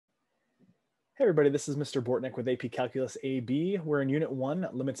Hey everybody, this is Mr. Bortnick with AP Calculus AB. We're in Unit 1,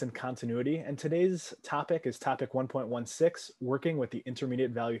 Limits and Continuity, and today's topic is topic 1.16, working with the intermediate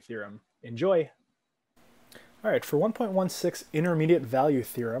value theorem. Enjoy! All right, for 1.16 intermediate value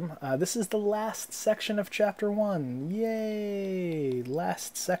theorem, this is the last section of chapter 1. Yay!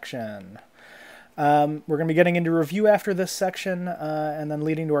 Last section. We're going to be getting into review after this section and then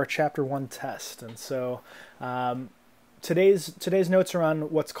leading to our chapter 1 test. And so Today's notes are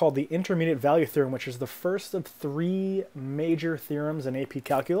on what's called the intermediate value theorem, which is the first of 3 major theorems in AP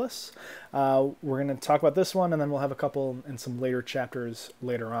Calculus. We're going to talk about this one, and then we'll have a couple in some later chapters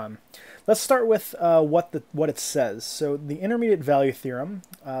later on. Let's start with what it says. So the intermediate value theorem,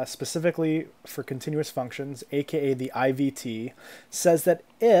 specifically for continuous functions, aka the IVT, says that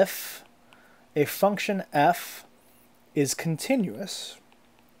if a function f is continuous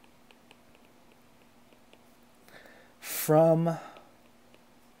from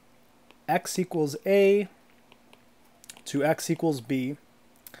x equals a to x equals b,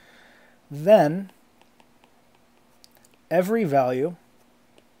 then every value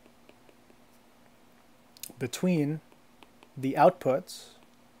between the outputs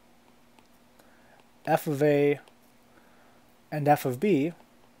f of a and f of b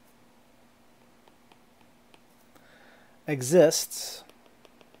exists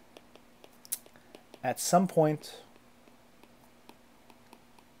at some point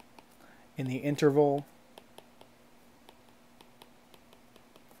in the interval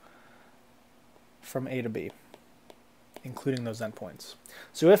from a to b, including those endpoints.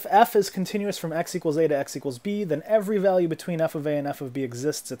 So if f is continuous from x equals a to x equals b, then every value between f of a and f of b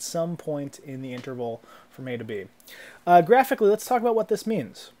exists at some point in the interval from a to b. Graphically, let's talk about what this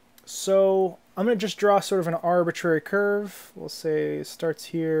means. So I'm going to just draw sort of an arbitrary curve. We'll say starts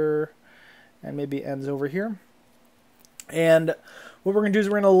here and maybe ends over here. And what we're going to do is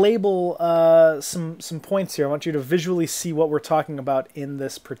we're going to label some points here. I want you to visually see what we're talking about in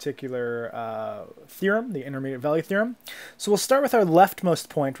this particular theorem, the intermediate value theorem. So we'll start with our leftmost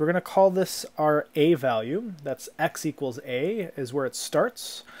point. We're going to call this our a value. That's x equals a is where it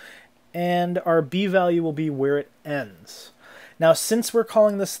starts. And our b value will be where it ends. Now, since we're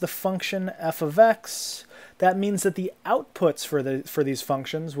calling this the function f of x, that means that the outputs for these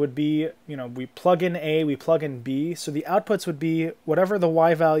functions would be, we plug in a, we plug in b, so the outputs would be whatever the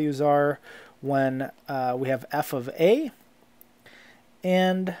y values are when we have f of a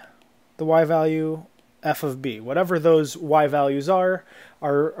and the y value f of b. Whatever those y values are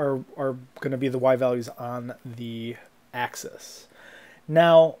going to be the y values on the axis.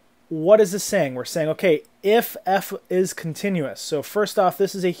 Now, what is this saying? We're saying, okay, if f is continuous, so first off,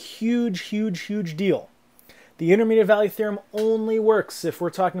 this is a huge deal. The intermediate value theorem only works if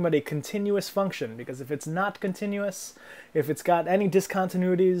we're talking about a continuous function, because if it's not continuous, if it's got any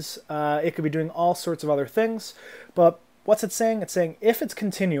discontinuities, it could be doing all sorts of other things. But what's it saying? It's saying if it's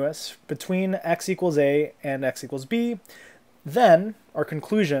continuous between x equals a and x equals b, then, our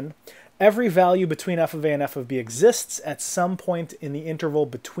conclusion, every value between f of a and f of b exists at some point in the interval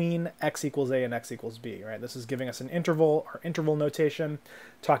between x equals a and x equals b, right? This is giving us an interval, our interval notation,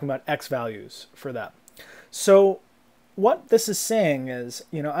 talking about x values for that. So what this is saying is,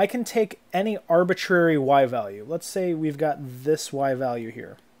 I can take any arbitrary y value. Let's say we've got this y value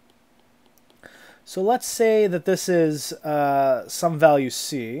here. So let's say that this is some value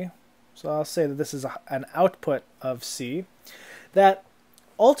c. So I'll say that this is an output of c. That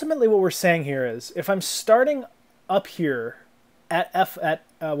ultimately what we're saying here is, if I'm starting up here at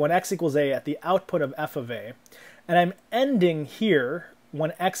when x equals a at the output of f of a, and I'm ending here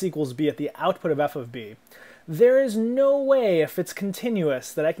when x equals b at the output of f of b, there is no way, if it's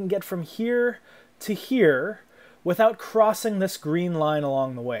continuous, that I can get from here to here without crossing this green line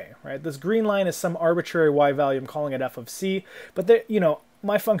along the way, right? This green line is some arbitrary y value. I'm calling it f of c, but there,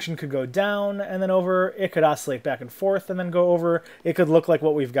 my function could go down and then over, it could oscillate back and forth and then go over, it could look like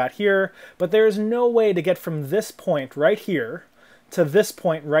what we've got here, but there is no way to get from this point right here to this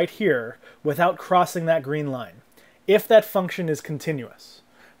point right here without crossing that green line, if that function is continuous.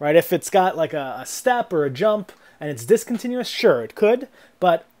 Right? If it's got like a step or a jump and it's discontinuous, sure, it could.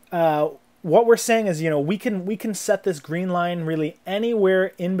 But what we're saying is, we can set this green line really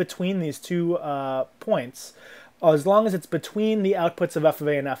anywhere in between these two points, as long as it's between the outputs of f of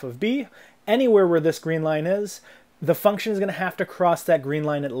a and f of b. Anywhere where this green line is, the function is going to have to cross that green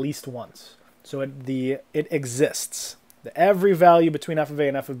line at least once. So it exists. Every value between f of a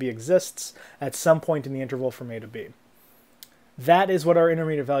and f of b exists at some point in the interval from a to b. That is what our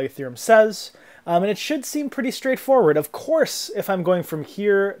intermediate value theorem says. And it should seem pretty straightforward. Of course, if I'm going from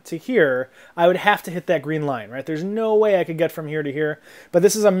here to here, I would have to hit that green line, right? There's no way I could get from here to here. But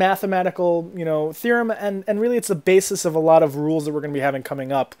this is a mathematical, theorem, and really it's the basis of a lot of rules that we're going to be having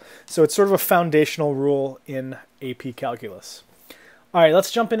coming up. So it's sort of a foundational rule in AP Calculus. All right,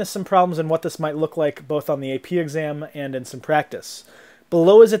 let's jump into some problems and what this might look like both on the AP exam and in some practice.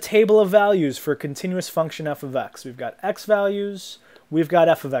 Below is a table of values for a continuous function f of x. We've got x values, we've got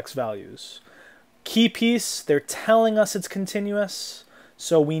f of x values. Key piece, they're telling us it's continuous.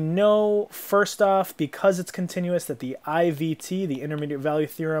 So we know, first off, because it's continuous, that the IVT, the intermediate value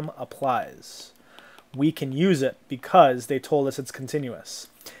theorem, applies. We can use it because they told us it's continuous.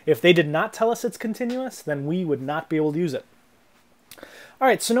 If they did not tell us it's continuous, then we would not be able to use it. All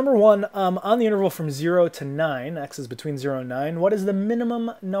right, so number one, on the interval from 0 to 9, x is between 0 and 9, what is the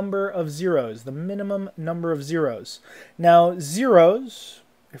minimum number of zeros? The minimum number of zeros. Now, zeros,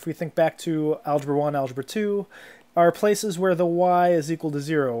 if we think back to Algebra 1, Algebra 2, are places where the y is equal to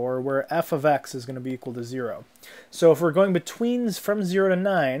 0, or where f of x is going to be equal to 0. So if we're going from 0 to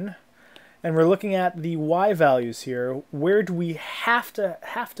 9, and we're looking at the y values here, where do we have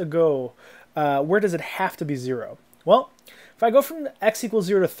to go? Where does it have to be 0? Well, if I go from x equals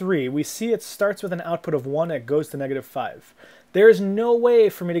 0 to 3, we see it starts with an output of 1, it goes to -5. There is no way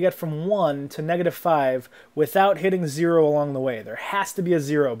for me to get from 1 to -5 without hitting 0 along the way. There has to be a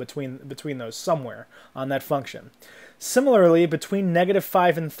 0 between those somewhere on that function. Similarly, between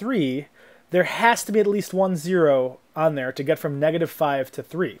 -5 and 3, there has to be at least one 0 on there to get from -5 to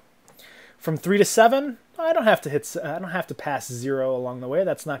 3. From 3 to 7, I don't have to pass 0 along the way.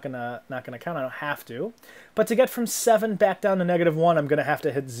 That's not gonna count. I don't have to. But to get from 7 back down to -1, I'm gonna have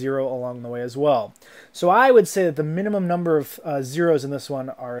to hit 0 along the way as well. So I would say that the minimum number of zeros in this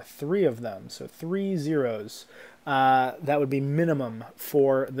one are 3 of them. So 3 zeros. That would be minimum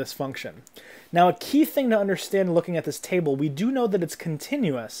for this function. Now, a key thing to understand looking at this table, we do know that it's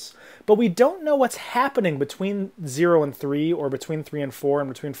continuous, but we don't know what's happening between 0 and 3, or between 3 and 4, and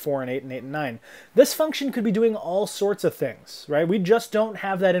between 4 and 8, and 8 and 9. This function could be doing all sorts of things, right? We just don't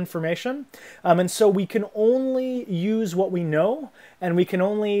have that information, and so we can only use what we know, and we can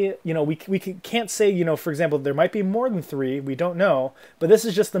only, can't say, for example, there might be more than 3, we don't know, but this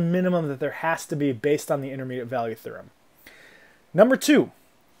is just the minimum that there has to be based on the intermediate value theorem. Number 2.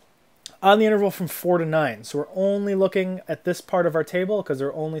 On the interval from 4 to 9. So we're only looking at this part of our table because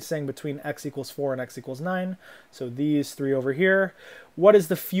they're only saying between x equals 4 and x equals 9. So these 3 over here. What is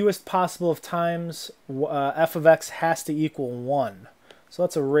the fewest possible of times f of x has to equal 1? So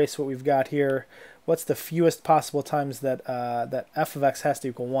let's erase what we've got here. What's the fewest possible times that, that f of x has to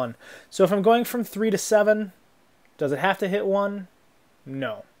equal 1? So if I'm going from 3 to 7, does it have to hit 1?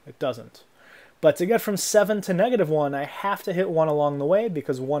 No, it doesn't. But to get from 7 to -1, I have to hit 1 along the way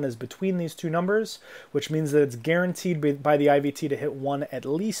because 1 is between these two numbers, which means that it's guaranteed by the IVT to hit 1 at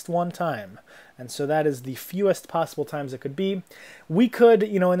least one time. And so that is the fewest possible times it could be. We could,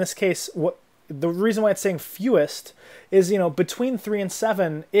 in this case, the reason why it's saying fewest is, between 3 and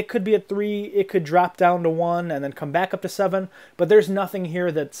 7, it could be at 3, it could drop down to 1 and then come back up to 7, but there's nothing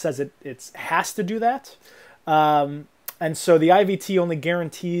here that says it has to do that. And so the IVT only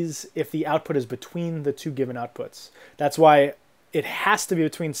guarantees if the output is between the two given outputs. That's why it has to be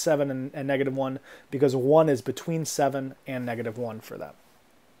between 7 and -1, because 1 is between 7 and -1 for that.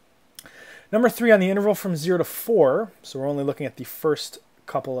 Number 3, on the interval from 0 to 4, so we're only looking at the first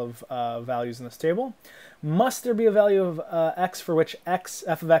couple of values in this table, must there be a value of x for which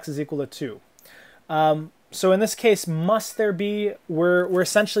f of x is equal to 2? So in this case, must there be, we're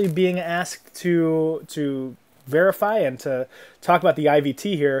essentially being asked to verify and to talk about the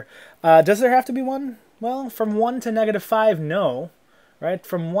IVT here. Does there have to be one? Well, from 1 to -5, no. Right?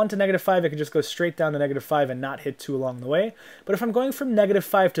 From 1 to -5, it could just go straight down to -5 and not hit 2 along the way. But if I'm going from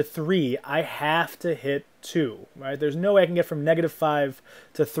 -5 to 3, I have to hit 2. Right? There's no way I can get from -5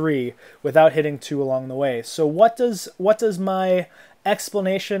 to 3 without hitting 2 along the way. So what does my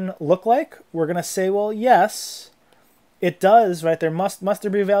explanation look like? We're going to say, well, yes, it does. Right? Must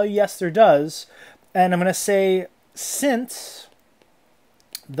there be a value? Yes, there does. And I'm going to say, since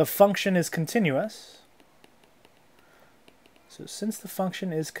the function is continuous, so since the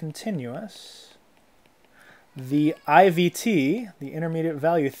function is continuous, the IVT, the intermediate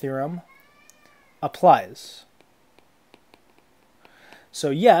value theorem, applies.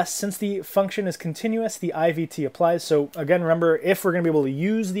 So yes, since the function is continuous, the IVT applies. So again, remember, if we're going to be able to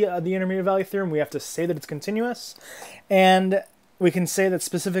use the intermediate value theorem, we have to say that it's continuous. And we can say that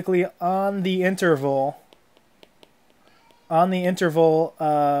specifically on the interval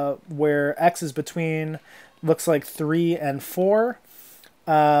where x is between, looks like 3 and 4,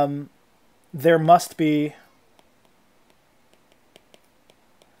 there must be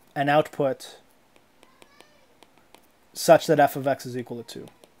an output such that f of x is equal to 2.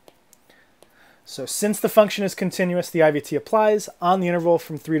 So since the function is continuous, the IVT applies. On the interval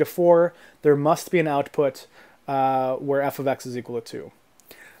from 3 to 4, there must be an output where f of x is equal to 2.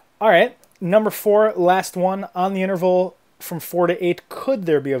 All right, number 4, last one. On the interval from 4 to 8, could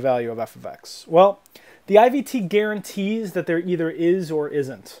there be a value of f of x? Well, the IVT guarantees that there either is or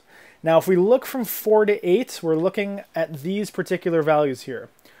isn't. Now, if we look from 4 to 8, we're looking at these particular values here.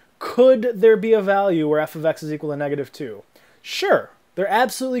 Could there be a value where f of x is equal to -2? Sure. There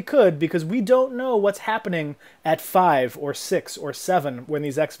absolutely could, because we don't know what's happening at 5 or 6 or 7 when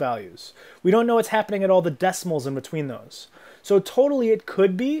these x values. We don't know what's happening at all the decimals in between those. So totally it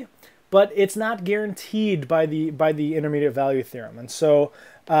could be, but it's not guaranteed by the intermediate value theorem. And so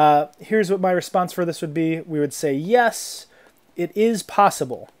here's what my response for this would be. We would say, yes, it is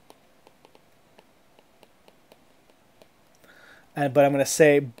possible. But I'm going to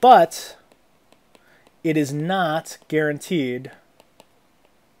say, but it is not guaranteed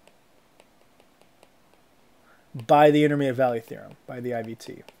by the intermediate value theorem, by the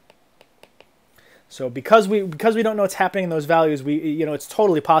IVT. So because we don't know what's happening in those values, it's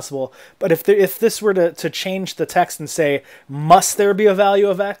totally possible. But if this were to change the text and say, must there be a value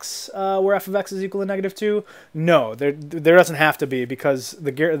of x where f of x is equal to -2? No, there doesn't have to be, because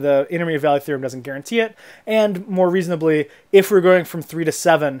the intermediate value theorem doesn't guarantee it. And more reasonably, if we're going from 3 to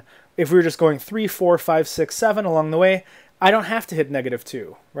 7, if we were just going 3, 4, 5, 6, 7 along the way, I don't have to hit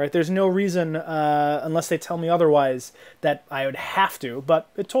 -2, right? There's no reason, unless they tell me otherwise, that I would have to, but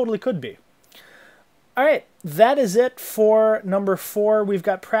it totally could be. All right, that is it for number 4. We've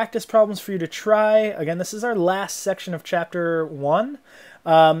got practice problems for you to try. Again, this is our last section of chapter 1.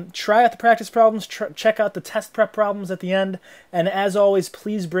 Try out the practice problems, check out the test prep problems at the end, and as always,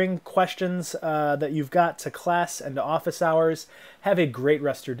 please bring questions that you've got to class and to office hours. Have a great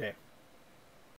rest of your day.